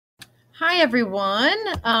Hi, everyone.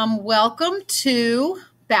 Welcome to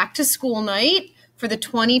Back to School Night for the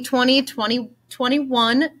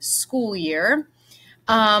 2020-2021 school year.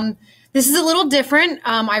 This is a little different.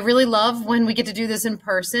 I really love when we get to do this in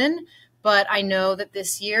person, but I know that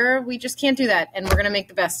this year we just can't do that, and we're going to make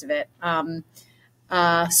the best of it.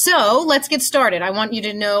 So let's get started. I want you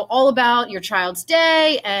to know all about your child's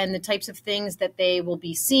day and the types of things that they will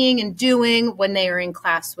be seeing and doing when they are in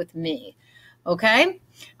class with me. Okay?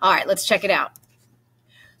 All right, let's check it out.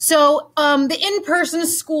 So the in-person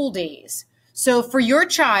school days. So for your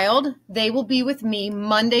child, they will be with me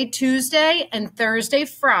Monday, Tuesday, and Thursday,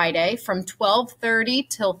 Friday from 12:30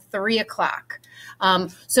 till 3 o'clock. They're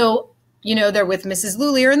with Mrs.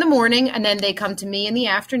 Lulier in the morning, and then they come to me in the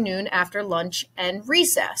afternoon after lunch and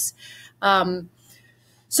recess.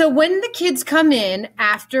 So when the kids come in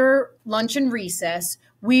after lunch and recess,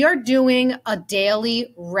 we are doing a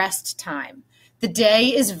daily rest time. The day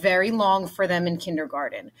is very long for them in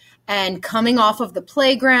kindergarten. And coming off of the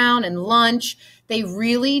playground and lunch, they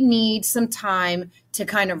really need some time to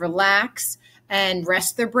kind of relax and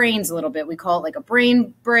rest their brains a little bit. We call it like a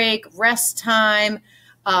brain break, rest time.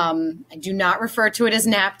 I do not refer to it as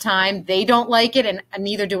nap time. They don't like it, and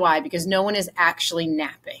neither do I, because no one is actually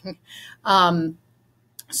napping.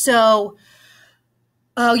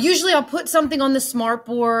 Usually I'll put something on the smart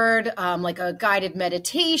board, like a guided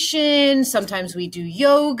meditation. Sometimes we do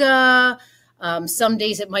yoga. Some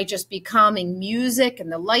days it might just be calming music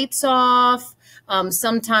and the lights off.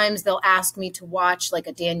 Sometimes they'll ask me to watch like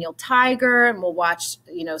a Daniel Tiger, and we'll watch,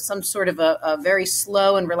 some sort of a very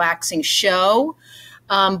slow and relaxing show.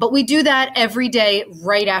 But we do that every day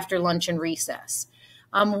right after lunch and recess.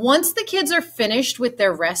 Once the kids are finished with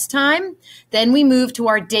their rest time, then we move to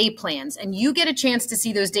our day plans. And you get a chance to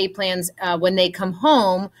see those day plans when they come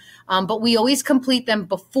home, but we always complete them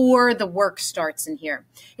before the work starts in here.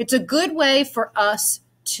 It's a good way for us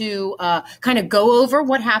to kind of go over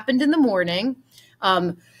what happened in the morning,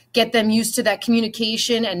 get them used to that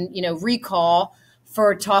communication and, recall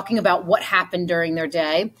for talking about what happened during their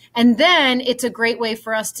day. And then it's a great way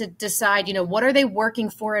for us to decide, what are they working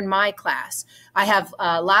for in my class? I have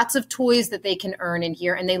lots of toys that they can earn in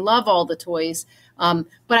here, and they love all the toys. But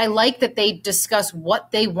I like that they discuss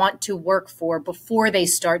what they want to work for before they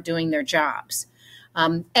start doing their jobs.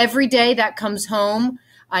 Every day that comes home,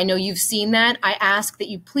 I know you've seen that. I ask that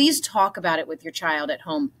you please talk about it with your child at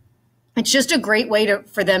home. It's just a great way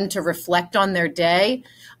for them to reflect on their day.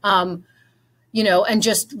 And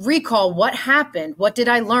just recall what happened. What did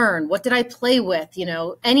I learn? What did I play with?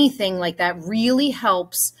 Anything like that really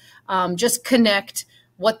helps just connect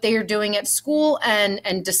what they are doing at school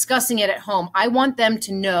and discussing it at home. I want them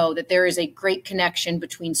to know that there is a great connection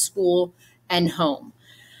between school and home.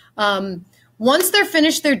 Once they're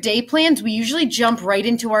finished their day plans, we usually jump right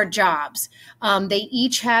into our jobs. They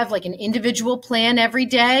each have like an individual plan every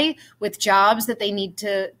day with jobs that they need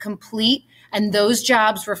to complete. And those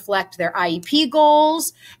jobs reflect their IEP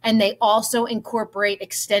goals, and they also incorporate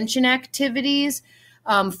extension activities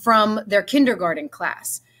from their kindergarten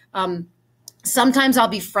class. Sometimes I'll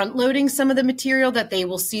be front loading some of the material that they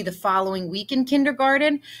will see the following week in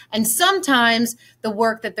kindergarten. And sometimes the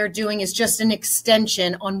work that they're doing is just an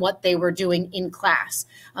extension on what they were doing in class.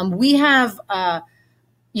 We have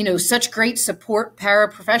such great support,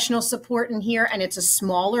 paraprofessional support in here, and it's a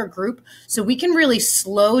smaller group. So we can really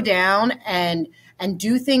slow down and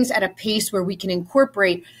do things at a pace where we can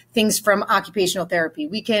incorporate things from occupational therapy.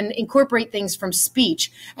 We can incorporate things from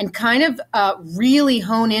speech and kind of really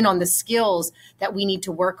hone in on the skills that we need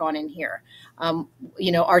to work on in here.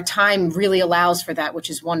 Our time really allows for that, which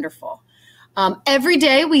is wonderful. Every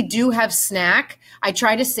day we do have snack. I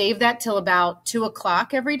try to save that till about 2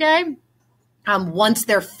 o'clock every day. Once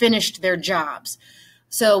they're finished their jobs.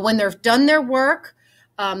 So when they're done their work,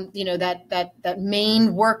 that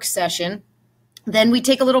main work session, then we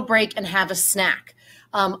take a little break and have a snack.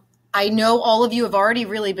 I know all of you have already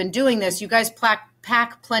really been doing this. You guys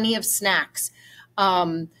pack plenty of snacks,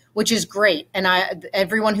 which is great. And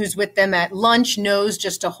everyone who's with them at lunch knows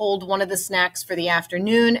just to hold one of the snacks for the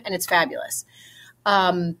afternoon, and it's fabulous.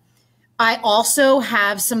 I also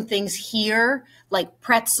have some things here like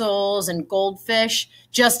pretzels and goldfish,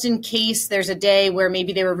 just in case there's a day where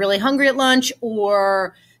maybe they were really hungry at lunch,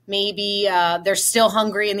 or maybe they're still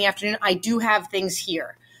hungry in the afternoon. I do have things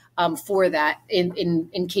here for that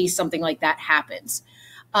in case something like that happens.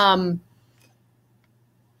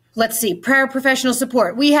 Let's see, paraprofessional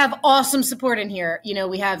support. We have awesome support in here.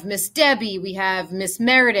 We have Miss Debbie, we have Miss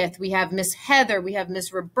Meredith, we have Miss Heather, we have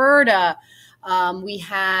Miss Roberta. We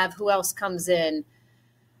have, who else comes in?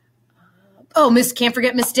 Can't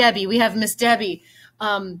forget Miss Debbie. We have Miss Debbie.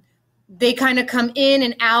 they kind of come in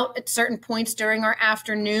and out at certain points during our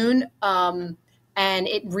afternoon. And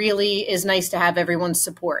it really is nice to have everyone's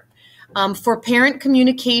support. For parent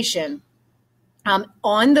communication,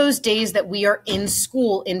 on those days that we are in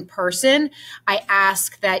school in person, I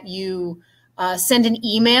ask that you send an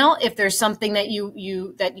email if there's something that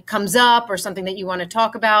that comes up or something that you want to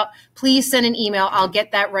talk about. Please send an email. I'll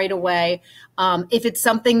get that right away. If it's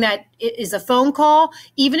something that is a phone call,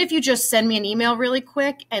 even if you just send me an email really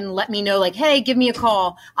quick and let me know, like, hey, give me a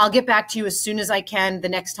call, I'll get back to you as soon as I can the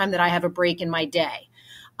next time that I have a break in my day.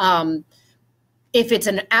 If it's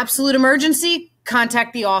an absolute emergency,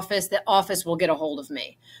 contact the office. The office will get a hold of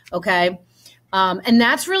me. Okay. And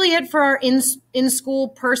that's really it for our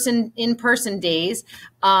in-school in-person days.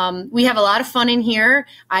 We have a lot of fun in here.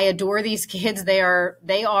 I adore these kids. They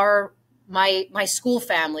are my school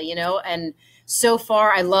family, you know, and so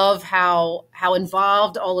far I love how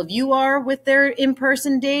involved all of you are with their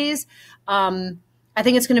in-person days. I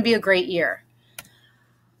think it's going to be a great year.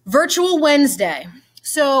 Virtual Wednesday.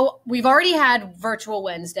 So we've already had Virtual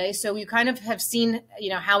Wednesday, so you kind of have seen, you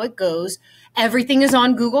know, how it goes. Everything is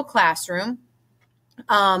on Google Classroom.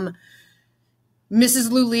 Mrs.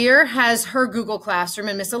 Lulier has her Google Classroom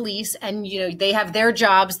and Miss Elise, and, you know, they have their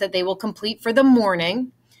jobs that they will complete for the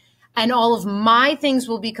morning. And all of my things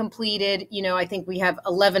will be completed. You know, I think we have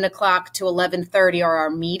 11 o'clock to 11:30 are our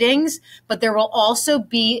meetings, but there will also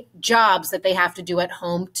be jobs that they have to do at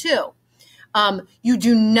home too. You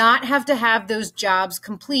do not have to have those jobs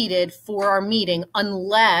completed for our meeting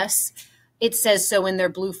unless it says so in their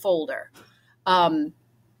blue folder.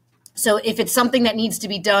 So if it's something that needs to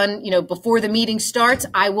be done, you know, before the meeting starts,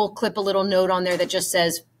 I will clip a little note on there that just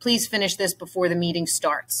says, please finish this before the meeting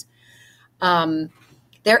starts.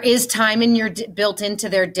 There is time built into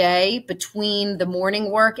their day between the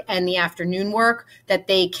morning work and the afternoon work that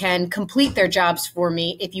they can complete their jobs for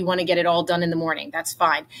me. If you want to get it all done in the morning, that's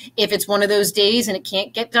fine. If it's one of those days and it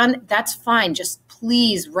can't get done, that's fine. Just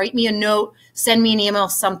please write me a note, send me an email,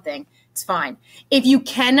 something. It's fine. If you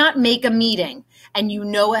cannot make a meeting and you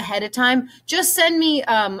know ahead of time, just send me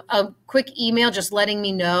a quick email just letting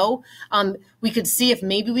me know. We could see if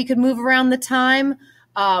maybe we could move around the time.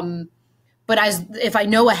 But if I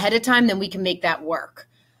know ahead of time, then we can make that work.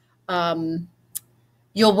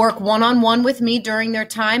 You'll work one-on-one with me during their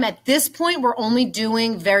time. At this point, we're only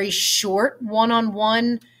doing very short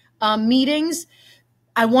one-on-one meetings.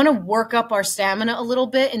 I want to work up our stamina a little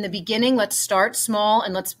bit in the beginning. Let's start small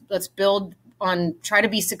and let's build on, try to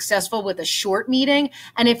be successful with a short meeting.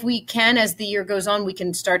 And if we can, as the year goes on, we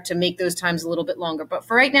can start to make those times a little bit longer. But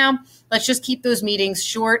for right now, let's just keep those meetings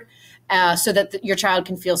short so that your child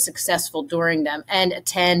can feel successful during them and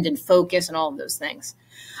attend and focus and all of those things.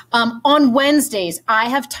 On Wednesdays, I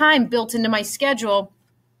have time built into my schedule,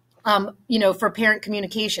 you know, for parent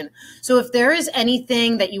communication. So if there is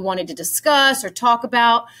anything that you wanted to discuss or talk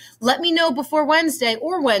about, let me know before Wednesday,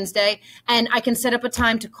 and I can set up a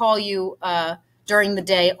time to call you during the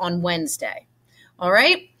day on Wednesday. All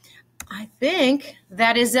right. I think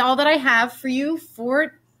that is all that I have for you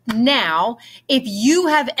for now. If you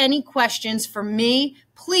have any questions for me,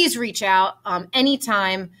 please reach out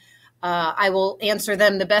anytime. I will answer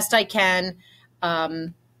them the best I can.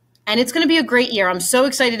 And it's going to be a great year. I'm so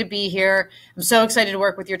excited to be here. I'm so excited to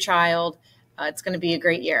work with your child. It's going to be a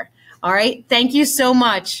great year. All right. Thank you so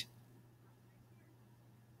much.